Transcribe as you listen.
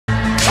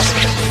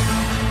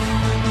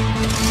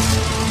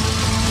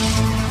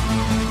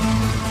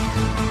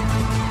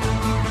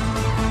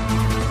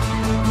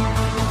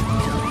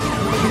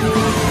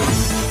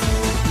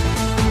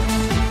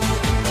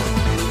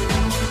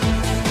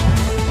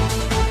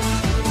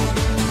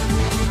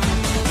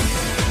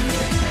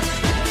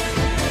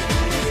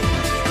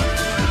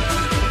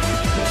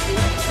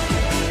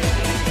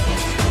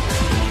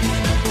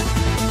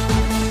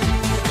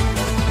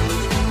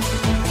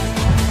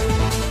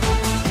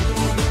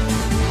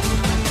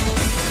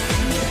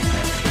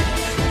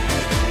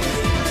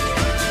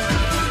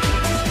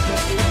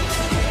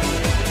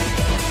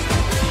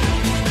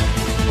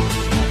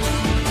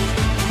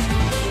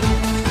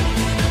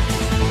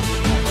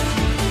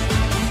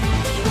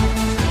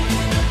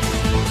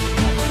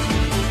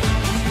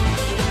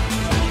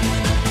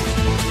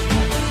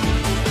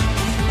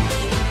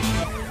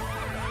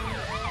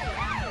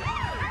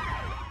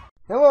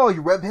all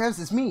you webheads,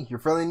 it's me, your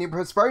friendly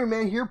neighborhood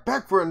Spider-Man here,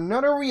 back for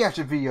another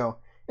reaction video.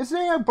 And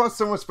today I brought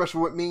someone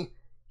special with me.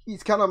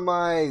 He's kind of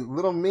my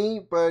little me,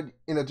 but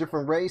in a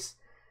different race.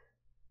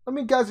 Let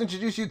me guys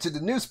introduce you to the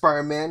new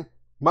Spider-Man,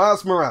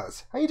 Miles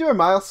Morales. How you doing,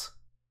 Miles?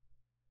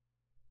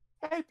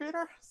 Hey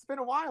Peter, it's been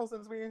a while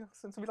since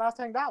we last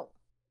hanged out.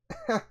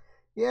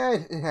 Yeah,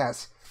 it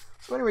has.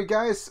 So anyway,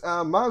 guys,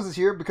 Miles is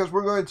here because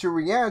we're going to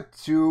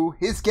react to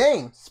his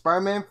game,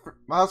 Spider-Man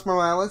Miles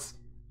Morales,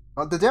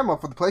 the demo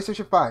for the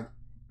PlayStation 5.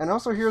 And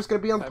also here it's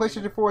going to be on the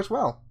PlayStation 4 as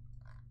well.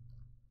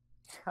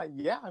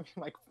 Yeah, I mean,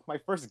 like, my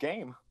first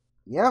game.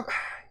 Yep,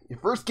 your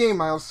first game,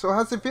 Miles. So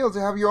how's it feel to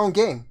have your own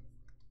game?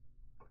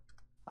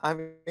 There's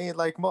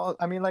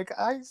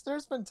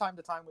been time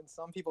to time when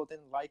some people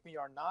didn't like me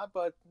or not,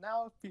 but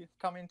now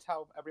coming to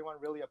how everyone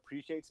really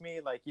appreciates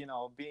me, like, you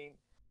know, being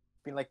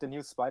like the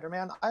new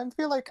Spider-Man, I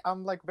feel like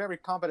I'm like very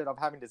confident of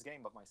having this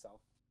game of myself.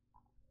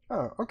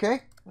 Oh,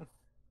 okay.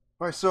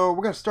 Alright, so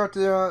we're going to start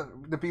the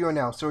video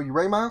now. So you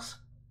ready, Miles?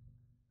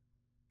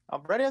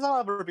 I'm ready as I'll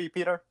ever be,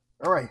 Peter.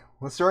 Alright,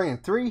 let's start in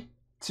 3,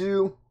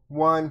 2,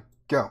 1,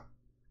 go.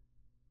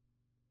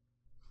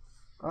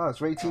 Oh,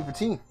 it's rated 18 for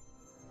teen.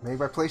 Made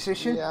by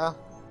PlayStation? Yeah.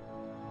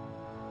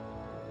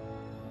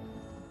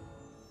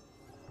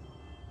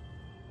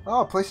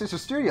 Oh, PlayStation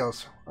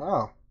Studios.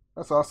 Oh,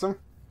 that's awesome.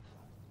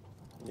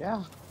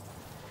 Yeah.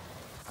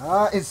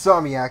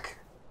 Insomniac.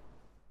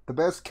 The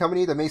best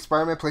company that made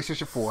Spider-Man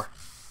PlayStation 4.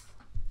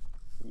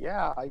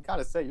 Yeah, I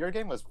gotta say, your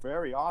game was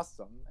very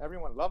awesome.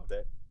 Everyone loved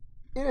it.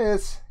 It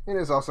is. It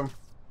is awesome.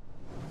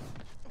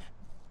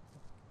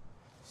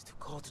 It's too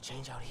cold to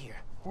change out here.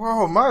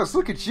 Whoa, Miles,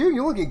 look at you.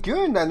 You're looking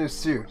good in that new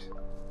suit.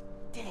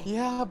 Dang,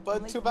 yeah,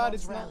 but too bad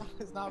it's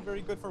not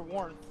very good for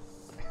warmth.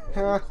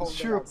 Yeah, Cold it's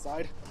true.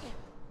 Outside.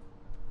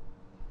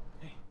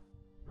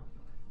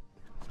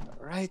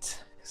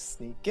 Alright,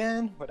 sneak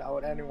in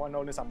without anyone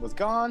notice I was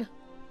gone.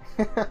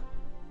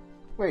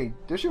 Wait,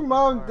 does your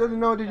mom didn't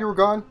know that you were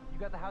gone? You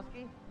got the house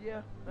key?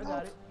 Yeah, I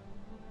got it.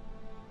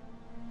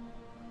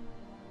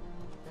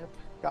 Yep,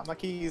 got my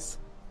keys.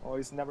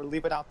 Always never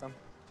leave without them.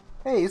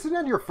 Hey, isn't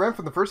that your friend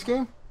from the first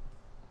game?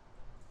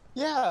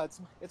 Yeah,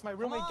 it's my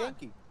roommate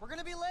Genki. We're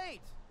gonna be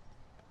late.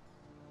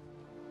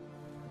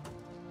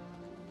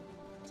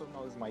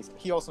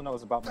 He also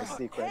knows about my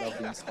secret of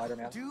being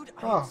Spider-Man. Dude,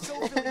 I'm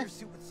so filled your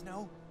suit with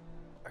snow.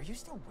 Are you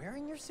still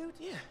wearing your suit?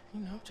 Yeah, you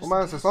know. Well,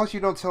 Miles, as long as you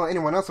don't tell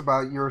anyone else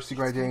about your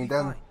secret identity,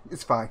 then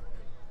it's fine.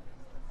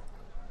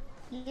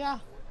 Yeah.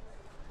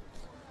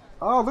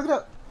 Oh, look at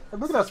that!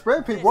 Look at that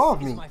spray paint wall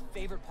of me. My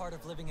favorite part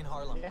of living in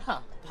Harlem. Yeah.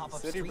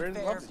 Pop-up City street really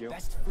fair, loves you.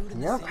 best food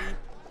in Yep. the city,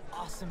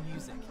 awesome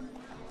music.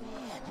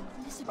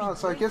 Oh,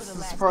 so I guess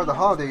this is part of the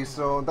holidays,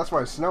 so that's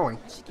why it's snowing.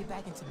 I should get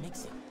back into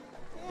mixing.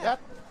 Yep.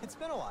 It's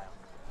been a while.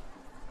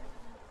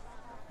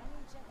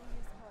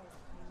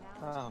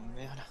 Oh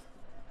man.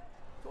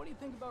 What do you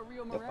think about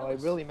Rio Yeah,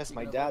 Morales? I really miss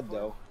my dad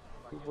though.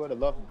 He would have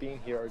loved being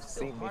here or It's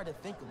seeing me. hard to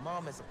think of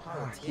Mom as a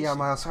politician. Yeah,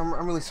 Miles, I'm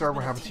really sorry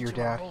what happened to your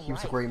dad. He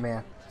was a great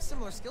man.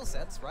 Similar skill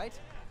sets, right?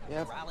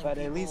 Yep, Rallying but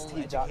people, at least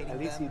he educating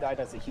them, died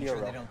as a making sure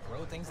hero. they don't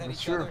throw things at That's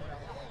each true. other.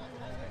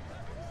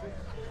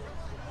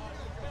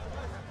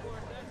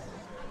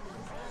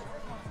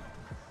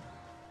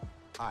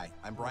 Hi,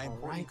 I'm Brian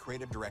Portney,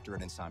 Creative Director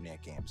at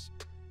Insomniac Games.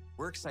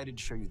 We're excited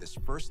to show you this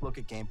first look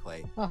at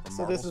gameplay from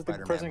So Marvel this is the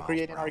Spider-Man person Miles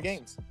creating our Morales.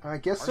 games. I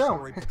guess Our so.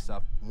 story picks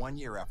up 1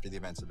 year after the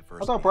events of the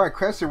first I thought game. Brian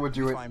Cranston would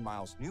do We it. find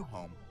Miles' new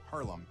home,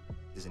 Harlem,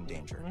 is in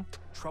danger. Mhm.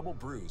 Trouble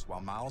brews while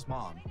Miles'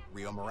 mom,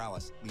 Rio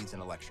Morales, leads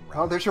an election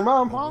rally. Oh, there's your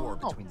mom. A war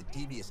between the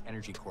devious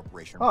energy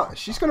corporation. Oh, and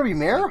she's gonna be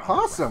mayor?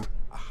 Awesome.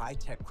 a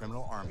high-tech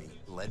criminal army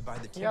led by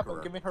the Tinkerer. Yeah,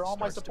 but giving her all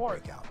my starts to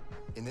support. break out.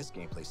 In this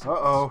gameplay sequence,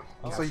 Uh-oh.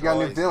 Looks like you got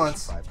new capture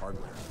villains. PlayStation 5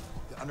 hardware.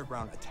 The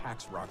Underground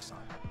attacks Roxxon,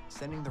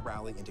 sending the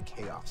rally into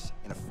chaos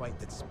in a fight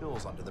that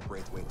spills onto the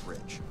Braithwaite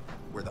Bridge,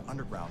 where the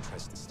Underground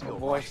tries to steal Oh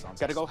boy, Roxxon's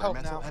gotta go help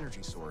experimental now.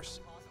 energy source,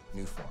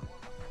 Newform.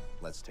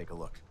 Let's take a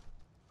look.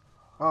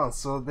 Oh,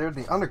 so they're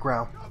the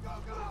underground.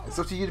 It's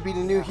up to you to be the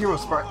new hero,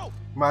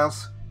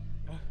 Miles.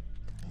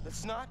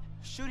 Let's not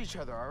shoot each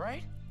other, all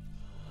right?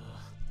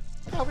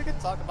 Yeah, we can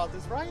talk about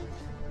this, right?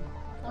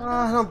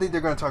 I don't think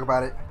they're gonna talk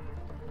about it.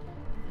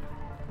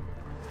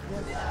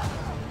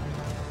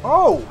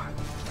 Oh!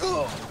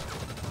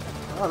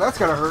 Oh, that's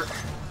gonna hurt.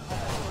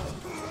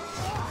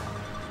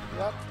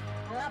 Yep.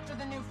 We're after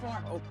the new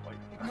form. Oh boy.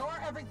 Ignore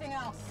everything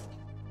else.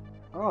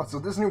 Oh, so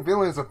this new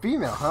villain is a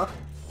female, huh?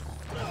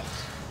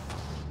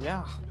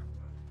 Yeah.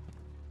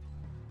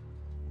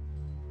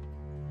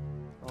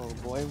 Oh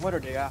boy, what are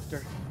they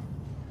after?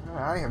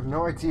 I have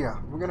no idea.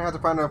 We're gonna have to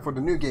find out for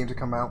the new game to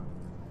come out.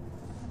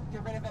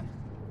 Get rid of him.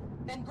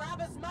 Then grab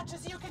as much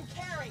as you can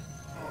carry.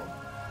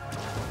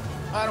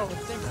 I don't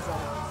think so.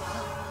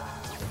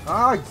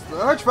 Ah,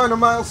 let's find him,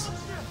 Miles.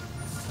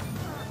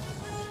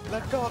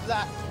 Let go of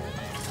that.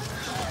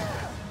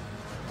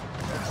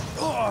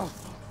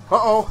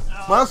 Uh-oh.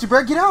 Miles, you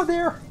better get out of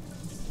there.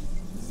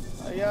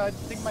 Yeah, I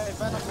think my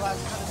Venom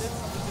blast kind of did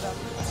something to that.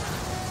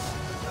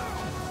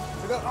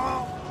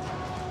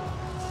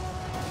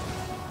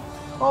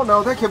 Oh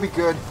no, that can't be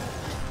good.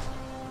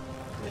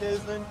 It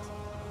isn't.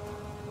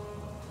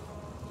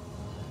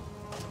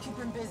 Keep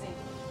him busy.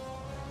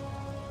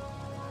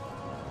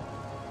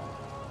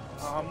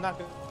 Oh, I'm not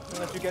gonna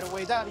let you get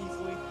away that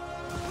easily.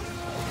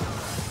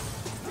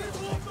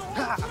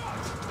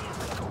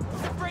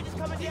 The bridge is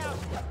coming down.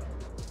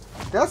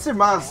 That's it,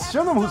 Miles.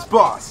 Show them who's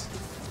boss.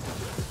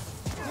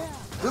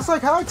 Just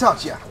like how I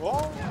taught you.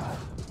 Whoa.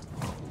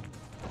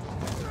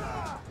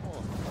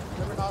 Oh,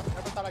 never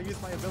thought I'd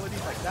use my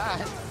abilities like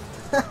that.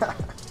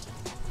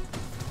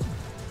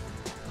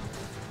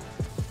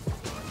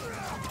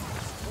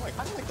 Oh, I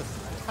kind of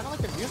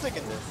like the music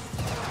in this.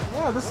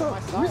 Yeah, this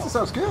music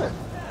sounds good.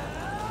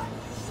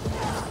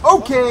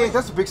 Okay,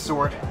 that's a big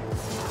sword.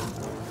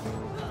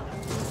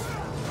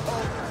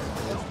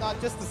 Oh, it's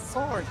not just a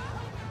sword.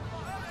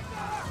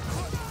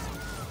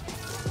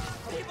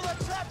 People are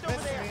trapped over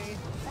Miss there. me.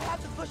 I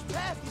have to push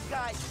past these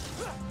guys.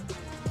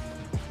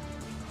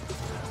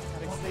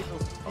 Gotta save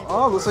those people.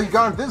 Oh, looks like you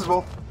got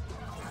invisible.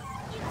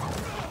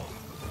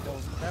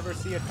 They'll never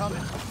see it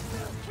coming.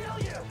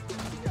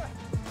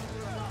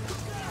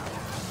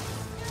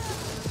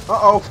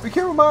 Uh-oh, be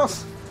careful,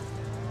 Miles.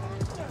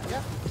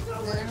 Yep.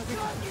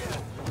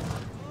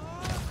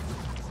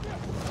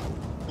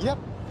 Yep.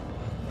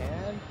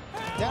 And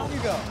down you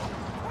go.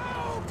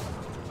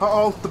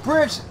 Uh-oh, the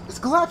bridge is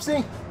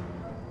collapsing.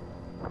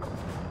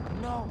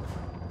 No.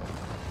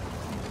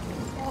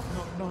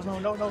 Oh,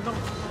 no.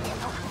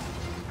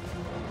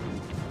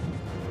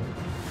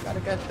 Gotta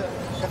get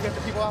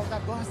the people out of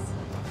that bus.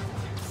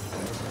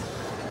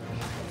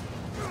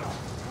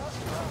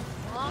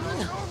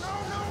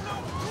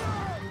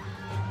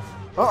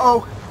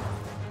 Uh-oh.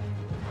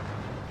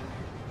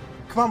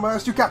 Come on,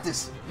 Miles, you got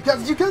this. You got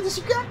this, you got this,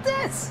 you got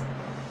this.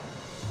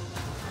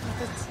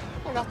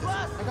 I got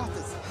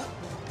this.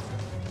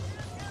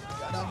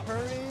 Gotta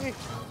hurry.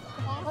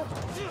 Come on.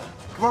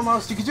 Come on,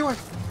 Miles, you can do it.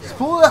 Just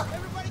pull it up.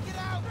 Everybody get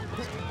out.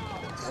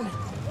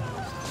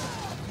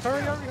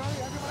 Hurry, everyone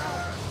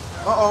out.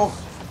 Uh-oh.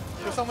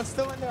 There's someone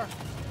still in there.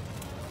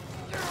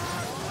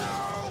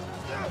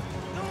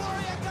 Don't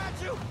worry, I got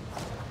you.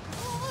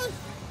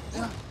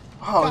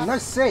 Oh,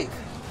 nice save.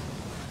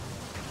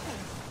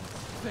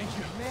 Thank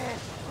you, man.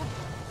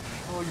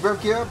 Oh, you better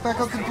get back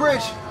up to the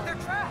bridge. They're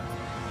trapped.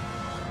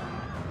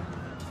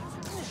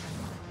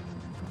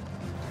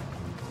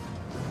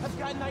 I've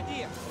got an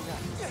idea.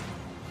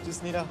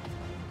 Just need to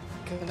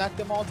connect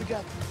them all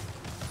together.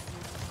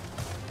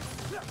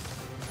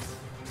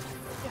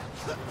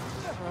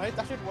 Alright,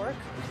 that should work.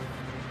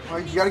 All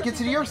right, you gotta get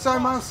to the other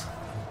side, Miles.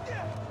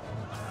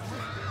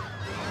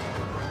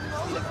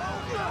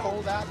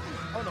 Hold that.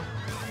 Oh no.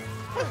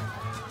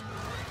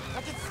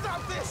 I can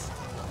stop this.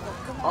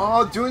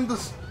 Oh, doing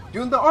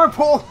the arm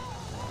pull.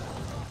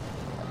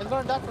 I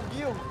learned that from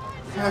you.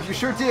 Yeah, you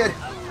sure did.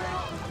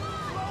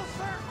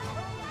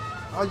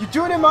 Oh, you're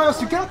doing it,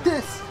 Miles. You got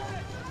this.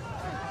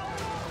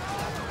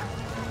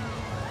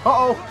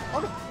 Uh-oh. Oh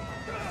no.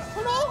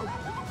 Oh no.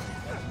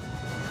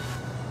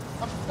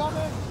 I'm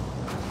coming.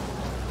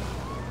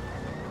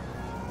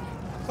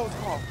 Close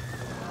call.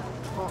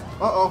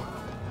 Uh-oh.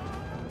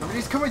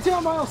 Everybody's coming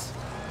down, Miles.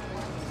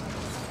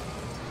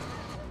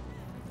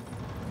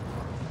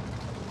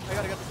 I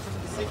gotta get this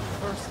person to safety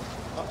first.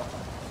 Uh-oh.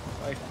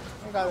 Right.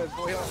 I gotta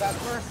avoid all that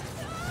first.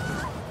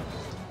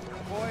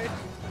 Avoid.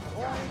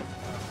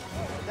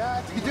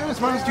 That. You can do this,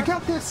 Miles. You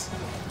got this.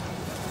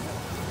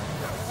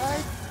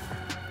 Alright.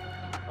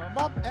 I'm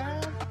up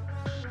and.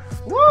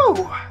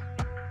 Woo!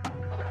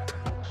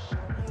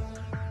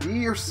 Be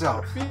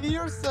yourself. Be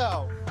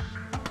yourself.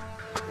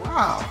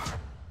 Wow.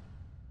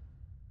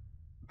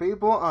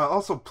 Available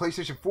also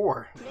PlayStation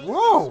 4.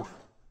 Whoa!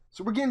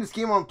 So we're getting this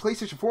game on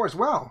PlayStation 4 as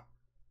well.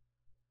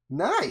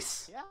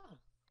 Nice. Yeah.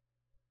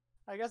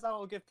 I guess that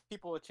will give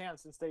people a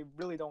chance since they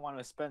really don't want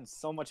to spend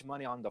so much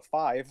money on the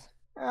 5.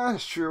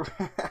 That's true.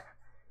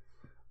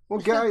 Well,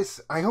 guys,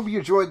 I hope you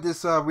enjoyed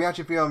this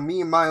reaction video on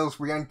me and Miles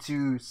reacting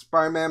to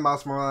Spider-Man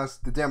Miles Morales,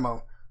 the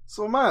demo.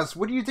 So, Miles,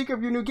 what do you think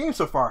of your new game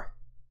so far?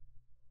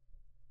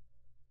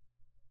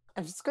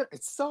 I'm just good.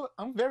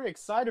 I'm very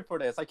excited for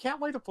this. I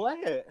can't wait to play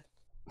it.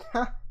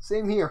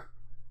 Same here.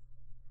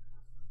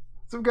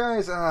 So,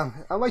 guys,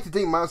 I'd like to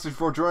thank Miles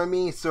for joining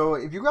me. So,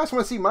 if you guys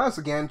want to see Miles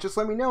again, just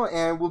let me know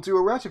and we'll do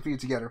a reaction video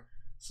together.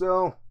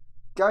 So,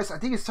 guys, I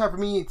think it's time for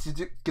me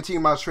to continue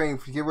Miles' training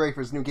to get ready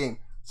for his new game.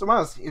 So,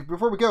 Miles,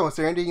 before we go, is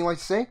there anything you'd like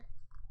to say?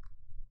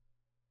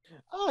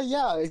 Oh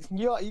yeah,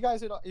 you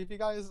guys, if you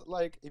guys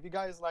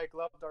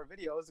loved our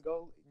videos,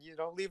 go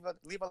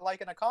leave a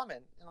like and a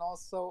comment, and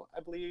also I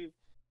believe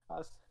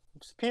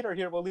Peter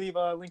here will leave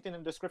a link in the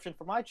description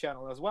for my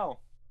channel as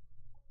well.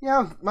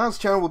 Yeah, Miles'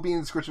 channel will be in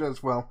the description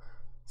as well.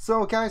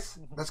 So, guys,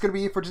 that's gonna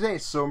be it for today.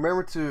 So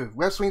remember to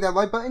web swing that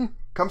like button,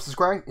 come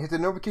subscribe, and hit the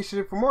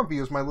notification for more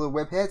videos, my little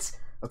webheads.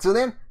 Until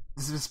then,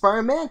 this is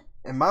Spider-Man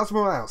and Miles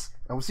Morales,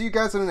 and we'll see you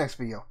guys in the next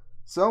video.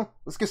 So,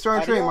 let's get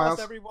started on training, Miles.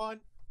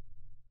 Everyone.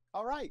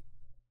 All right.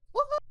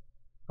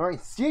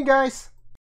 Alright, see you guys!